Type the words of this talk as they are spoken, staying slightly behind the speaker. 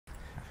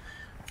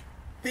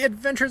The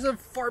Adventures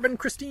of Farb and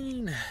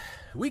Christine,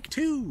 week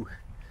 2.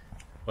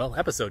 Well,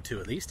 episode 2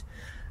 at least.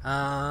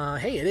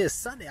 Hey, it is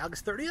Sunday,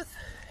 August 30th,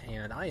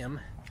 and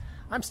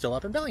I'm still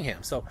up in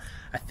Bellingham. So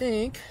I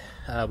think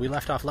we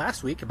left off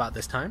last week about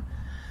this time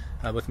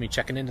with me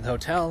checking into the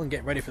hotel and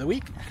getting ready for the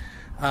week.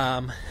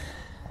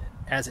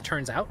 As it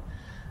turns out,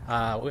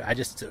 I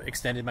just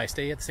extended my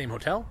stay at the same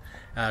hotel.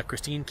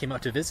 Christine came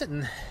out to visit,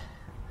 and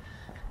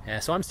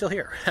so I'm still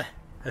here,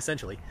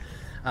 essentially.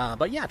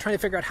 But yeah, trying to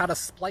figure out how to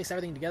splice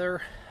everything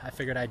together. I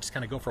figured I'd just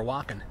kind of go for a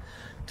walk and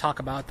talk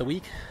about the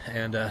week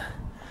and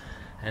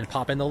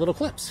pop in the little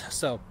clips.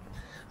 So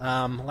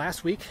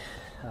last week,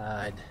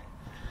 I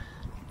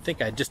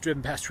think I'd just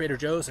driven past Trader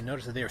Joe's and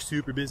noticed that they were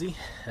super busy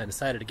and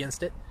decided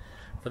against it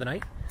for the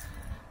night.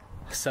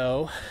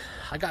 So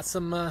I got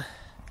some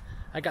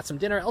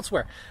dinner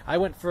elsewhere. I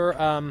went for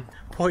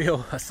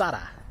pollo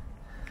asada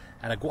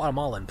at a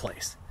Guatemalan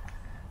place,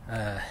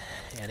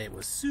 and it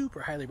was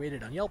super highly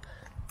rated on Yelp.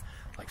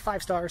 Like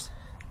 5 stars,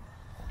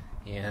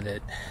 and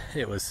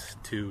it was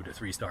 2 to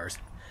 3 stars,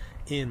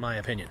 in my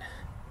opinion.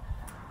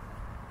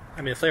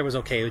 I mean, the flavor was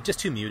okay, it was just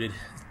too muted.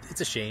 It's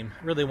a shame.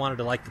 Really wanted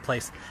to like the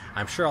place.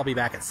 I'm sure I'll be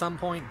back at some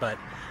point, but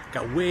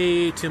got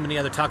way too many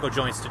other taco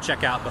joints to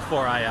check out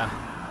before I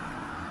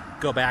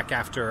go back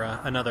after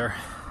another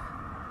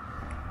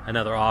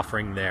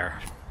offering there.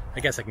 I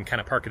guess I can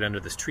kind of park it under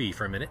this tree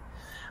for a minute.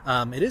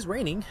 It is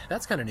raining.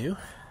 That's kind of new.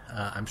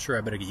 I'm sure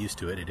I better get used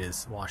to it. It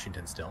is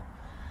Washington still.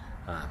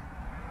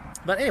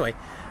 But anyway,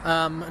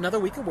 another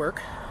week of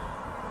work,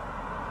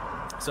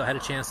 so I had a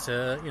chance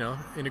to,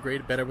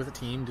 integrate better with the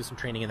team, do some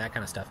training and that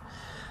kind of stuff.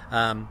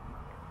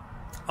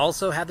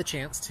 Also had the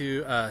chance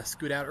to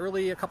scoot out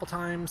early a couple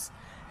times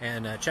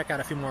and check out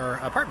a few more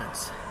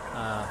apartments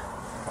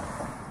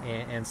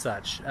and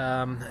such.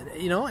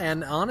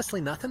 And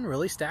honestly, nothing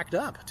really stacked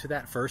up to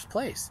that first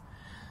place.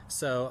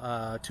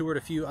 So toured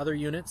a few other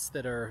units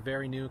that are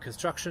very new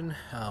construction.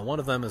 One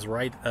of them is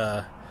right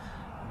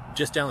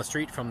just down the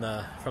street from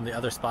the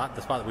other spot,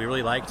 the spot that we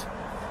really liked.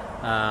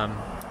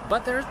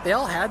 But they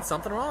all had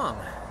something wrong.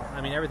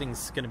 I mean,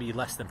 everything's going to be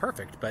less than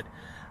perfect, but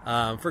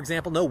for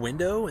example, no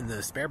window in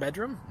the spare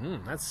bedroom.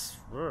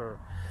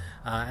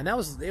 And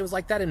it was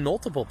like that in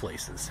multiple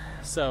places.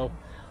 So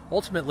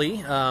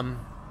ultimately,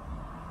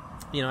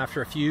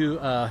 after a few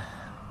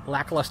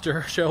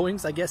lackluster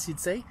showings, I guess you'd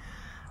say,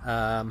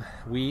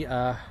 we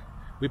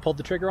pulled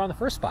the trigger on the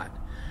first spot.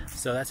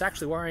 So that's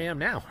actually where I am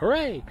now.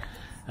 Hooray!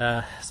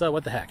 So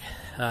what the heck?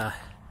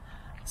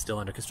 Still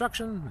under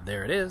construction.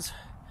 There it is.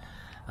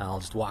 I'll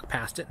just walk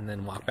past it and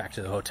then walk back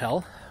to the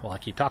hotel while I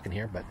keep talking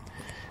here. But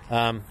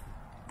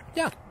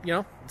yeah,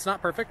 it's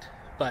not perfect,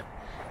 but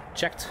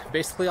checked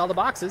basically all the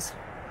boxes.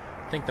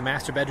 I think the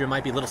master bedroom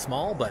might be a little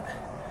small, but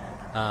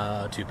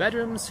 2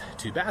 bedrooms,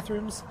 2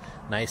 bathrooms,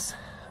 nice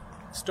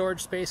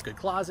storage space, good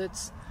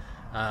closets.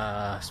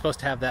 Supposed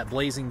to have that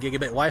blazing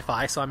gigabit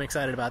Wi-Fi, so I'm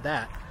excited about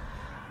that.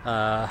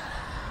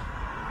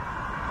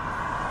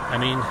 I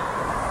mean,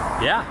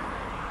 yeah,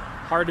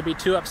 hard to be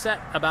too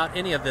upset about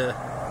any of the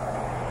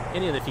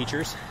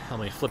features. Let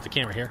me flip the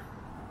camera here.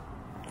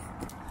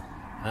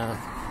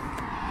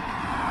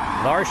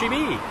 Large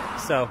RGB.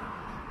 So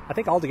I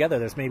think altogether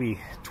there's maybe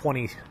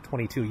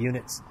 22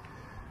 units,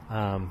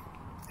 and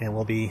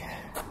we'll be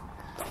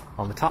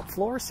on the top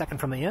floor, second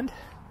from the end.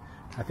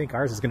 I think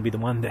ours is going to be the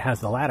one that has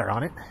the ladder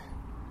on it.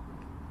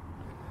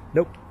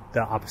 Nope,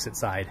 the opposite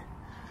side.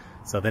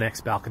 So the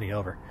next balcony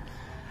over.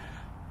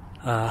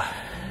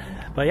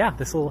 But yeah,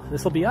 this will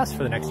be us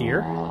for the next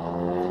year,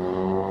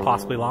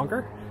 possibly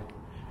longer.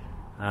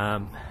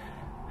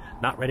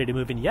 Not ready to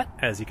move in yet,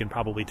 as you can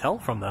probably tell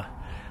from the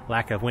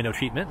lack of window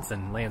treatments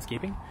and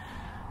landscaping.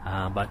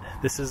 But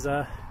this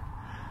will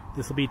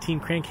be Team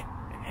Crank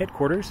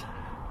headquarters,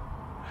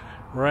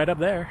 right up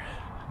there.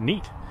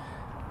 Neat.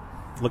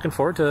 Looking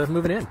forward to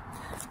moving in.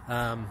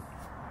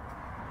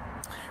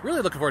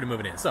 Really looking forward to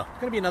moving in. So it's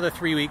going to be another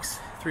 3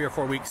 or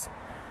 4 weeks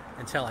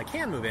until I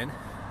can move in.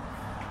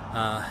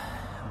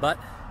 But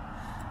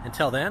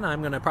until then,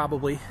 I'm going to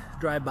probably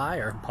drive by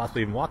or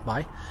possibly even walk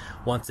by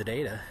once a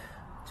day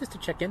just to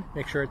check in,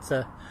 make sure it's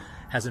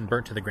hasn't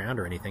burnt to the ground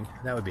or anything.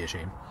 That would be a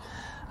shame.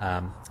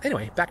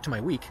 Anyway, back to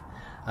my week.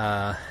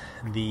 I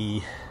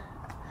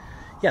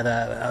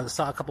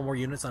saw a couple more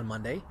units on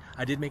Monday.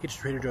 I did make it to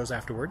Trader Joe's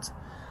afterwards.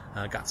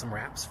 Got some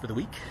wraps for the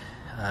week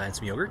and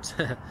some yogurts.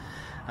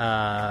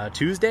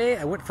 Tuesday,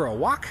 I went for a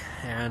walk,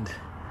 and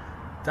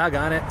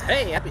doggone it.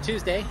 Hey, happy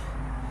Tuesday.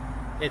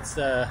 It's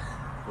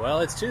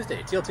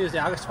Tuesday. Teal Tuesday,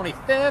 August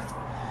 25th.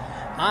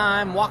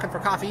 I'm walking for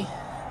coffee.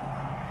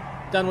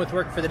 Done with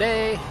work for the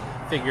day.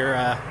 Figure,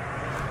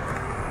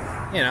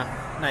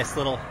 nice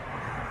little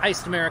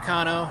iced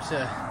Americano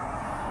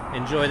to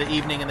enjoy the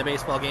evening and the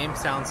baseball game.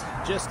 Sounds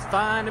just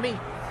fine to me.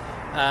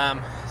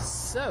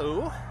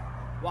 So,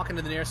 walking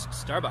to the nearest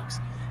Starbucks.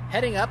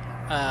 Heading up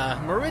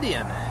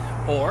Meridian,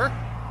 or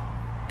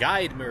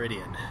Guide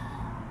Meridian.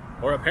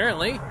 Or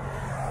apparently,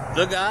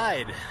 The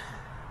Guide.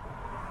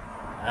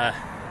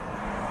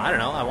 I don't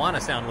know, I want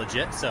to sound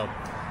legit, so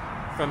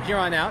from here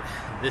on out,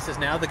 this is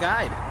now The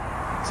Guide.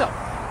 So,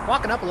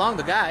 walking up along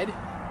the guide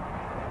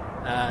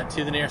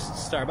to the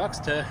nearest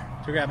Starbucks to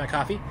grab my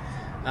coffee.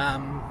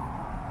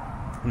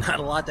 Not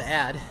a lot to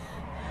add.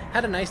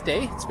 Had a nice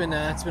day. It's been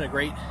a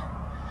great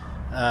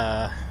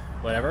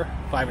whatever,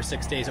 5 or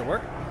 6 days at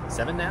work.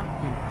 7 now.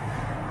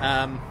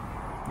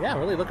 Yeah,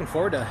 really looking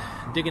forward to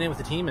digging in with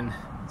the team and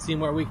seeing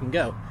where we can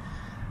go.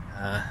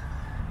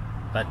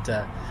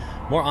 But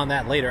more on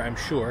that later, I'm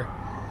sure.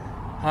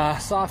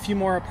 Saw a few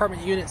more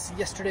apartment units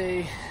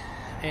yesterday,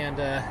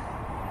 and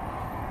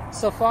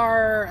so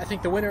far, I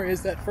think the winner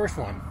is that first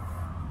one.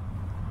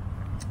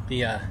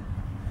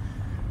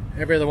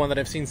 Every other one that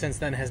I've seen since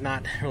then has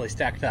not really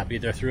stacked up,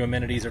 either through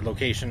amenities or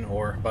location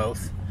or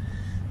both.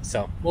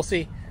 So we'll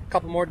see. A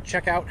couple more to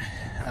check out,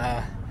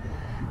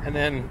 and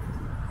then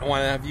I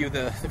want to view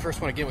the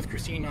first one again with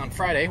Christine on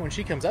Friday when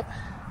she comes up,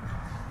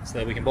 so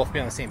that we can both be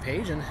on the same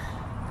page. And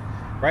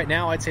right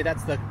now, I'd say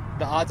that's the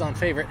odds-on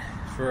favorite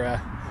for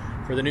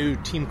the new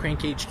Team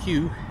Crank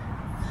HQ.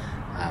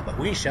 But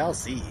we shall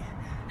see.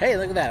 Hey,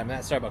 look at that! I'm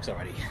at Starbucks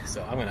already,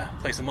 so I'm gonna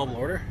place a mobile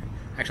order.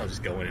 Actually, I'll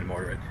just go in and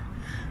order it.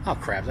 Oh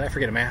crap! Did I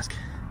forget a mask?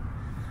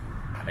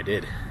 I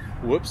did.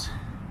 Whoops.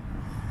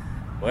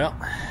 Well,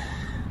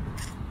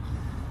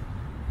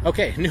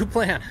 okay. New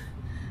plan.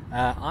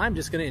 I'm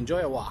just gonna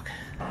enjoy a walk.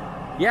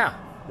 Yeah,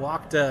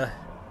 walked.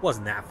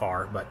 Wasn't that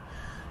far, but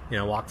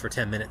walked for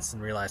 10 minutes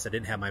and realized I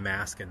didn't have my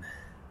mask, and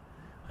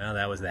well,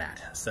 that was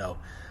that. So,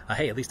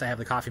 hey, at least I have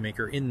the coffee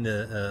maker in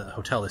the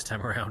hotel this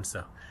time around,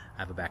 so I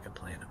have a backup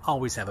plan.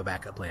 Always have a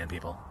backup plan,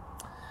 people.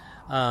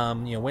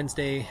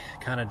 Wednesday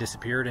kind of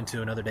disappeared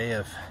into another day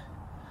of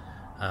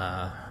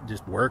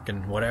just work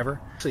and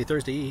whatever. Actually,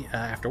 Thursday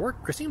after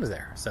work, Christine was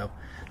there, so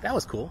that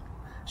was cool.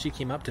 She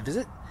came up to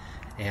visit,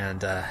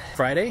 and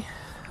Friday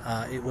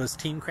it was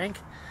Team Crank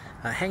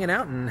hanging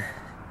out and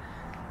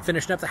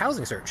finishing up the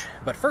housing search.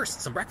 But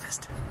first, some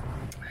breakfast.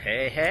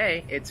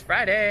 Hey, it's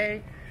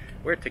Friday.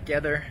 We're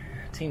together.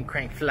 Team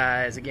Crank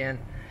flies again.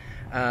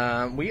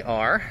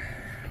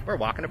 We're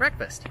walking to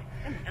breakfast.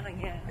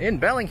 In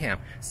Bellingham.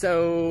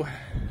 So,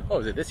 what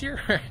was it, this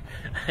year?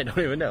 I don't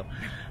even know.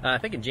 I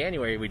think in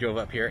January we drove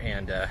up here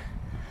and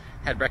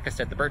had breakfast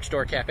at the Birch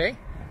Door Cafe.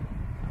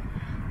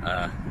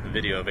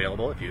 Video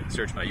available if you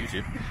search my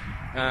YouTube.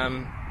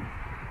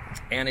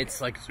 And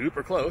it's like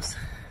super close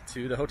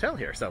to the hotel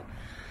here. So,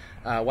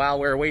 while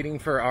we're waiting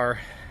for our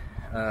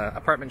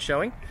apartment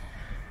showing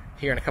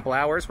here in a couple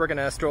hours, we're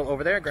gonna stroll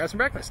over there and grab some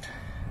breakfast.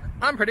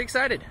 I'm pretty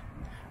excited.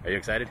 Are you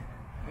excited?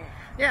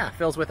 Yeah,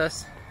 Phil's with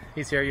us.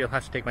 He's here. You'll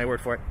have to take my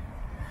word for it.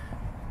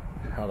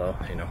 Although,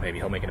 maybe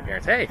he'll make an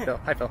appearance. Hey, Phil.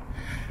 Hi, Phil.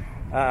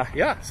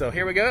 Yeah, so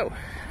here we go.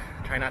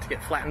 Try not to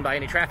get flattened by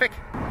any traffic.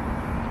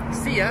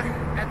 See ya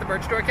at the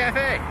Birch Door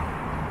Cafe.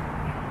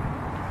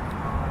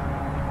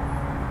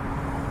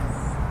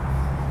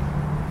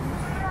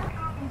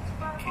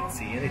 Can't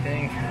see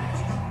anything.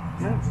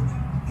 No.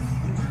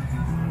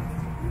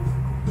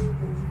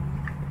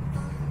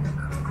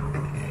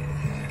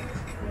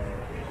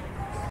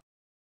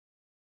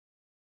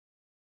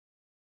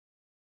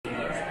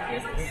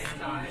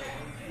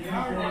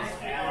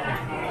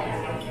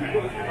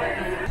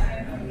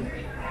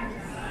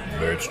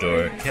 Birch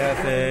Door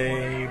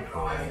Cafe.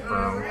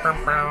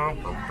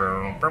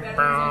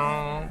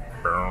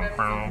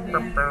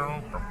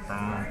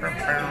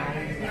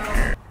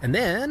 And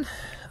then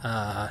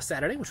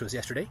Saturday, which was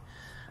yesterday,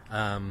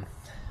 kind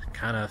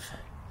of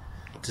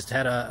just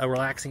had a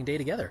relaxing day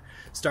together.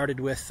 Started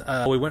with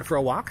we went for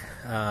a walk,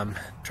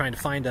 trying to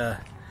find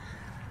a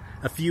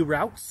few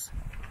routes.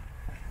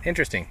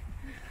 Interesting.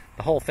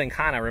 The whole thing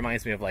kind of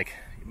reminds me of like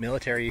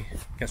military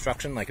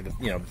construction, like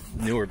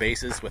newer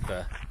bases with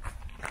the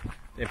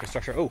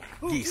infrastructure. Oh,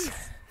 geese.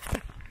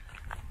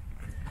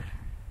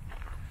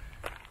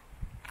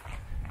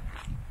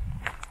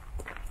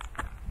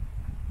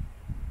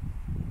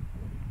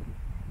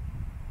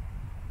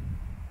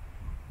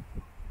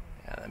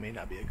 Yeah, that may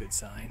not be a good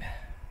sign,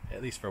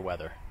 at least for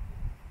weather.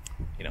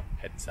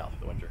 Heading south for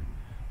the winter.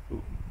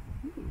 Ooh.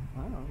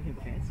 Wow, look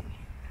at fancy.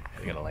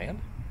 Are we gonna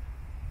land?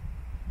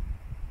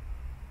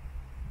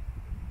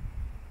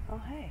 Oh,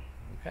 hey.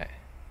 Okay.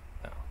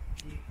 Oh.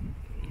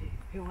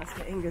 Who wants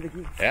to anger the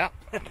geese? Yeah.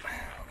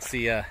 Let's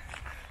see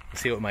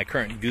what my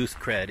current goose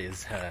cred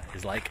is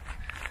like.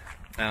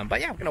 But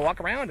yeah, we're gonna walk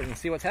around and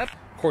see what's happening.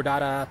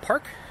 Cordata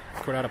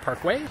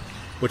Parkway,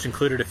 which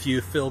included a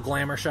few Phil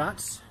glamour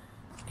shots,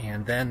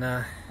 and then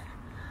a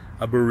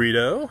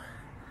burrito,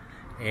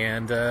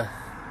 and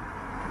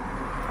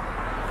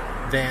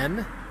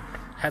then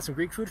had some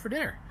Greek food for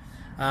dinner.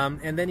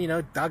 And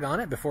then,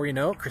 doggone it, before you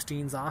know it,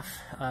 Christine's off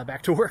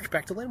back to work,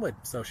 back to Linwood.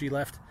 So she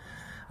left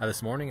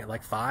this morning at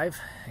like 5,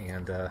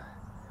 and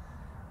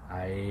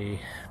I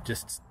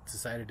just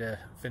decided to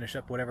finish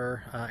up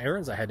whatever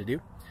errands I had to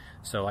do.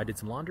 So I did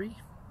some laundry,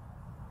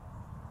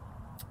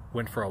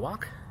 went for a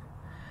walk,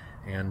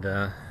 and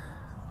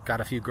got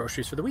a few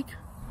groceries for the week.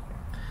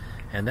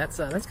 And that's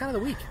kind of the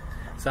week.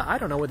 So I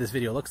don't know what this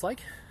video looks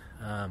like.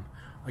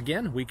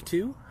 Again, week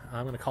 2.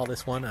 I'm going to call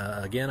this one,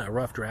 again, a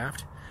rough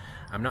draft.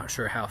 I'm not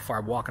sure how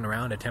Farb walking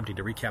around attempting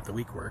to recap the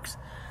week works.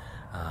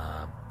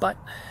 But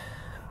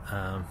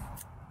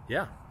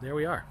yeah, there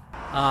we are.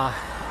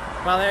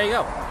 Well, there you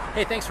go.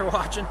 Hey, thanks for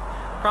watching.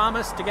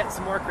 Promise to get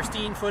some more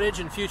Christine footage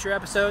in future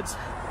episodes.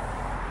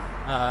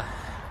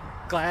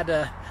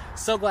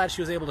 So glad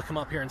she was able to come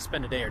up here and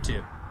spend a day or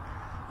two.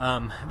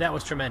 That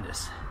was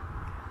tremendous.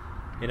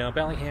 You know,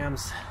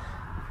 Bellingham's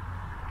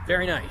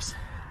very nice.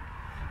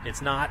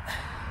 It's not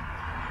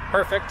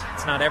perfect.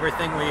 It's not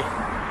everything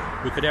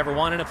we could ever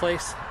want in a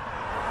place.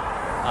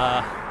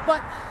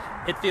 But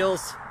it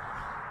feels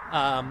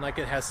like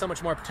it has so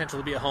much more potential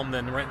to be a home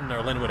than Renton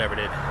or Linwood ever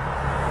did.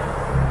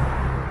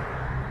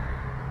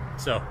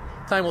 So,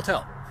 time will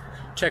tell.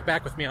 Check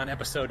back with me on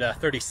episode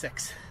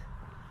 36,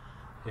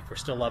 if we're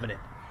still loving it.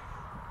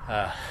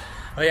 But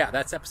yeah,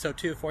 that's episode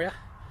 2 for you.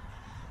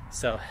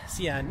 So,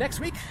 see ya next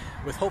week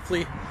with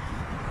hopefully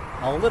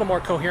a little more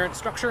coherent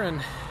structure,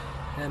 and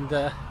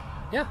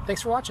yeah,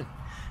 thanks for watching.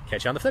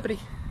 Catch you on the flippity.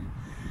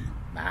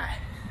 Bye.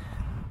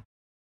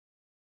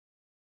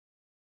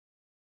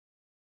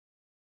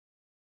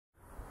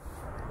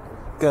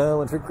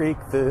 Going for Greek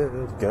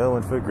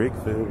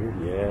food,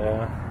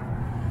 yeah.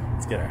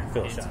 Let's get our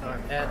fill shot.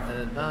 Farb at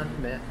the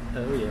laundromat,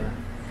 oh yeah.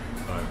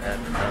 Farb at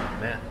the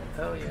laundromat,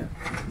 oh yeah.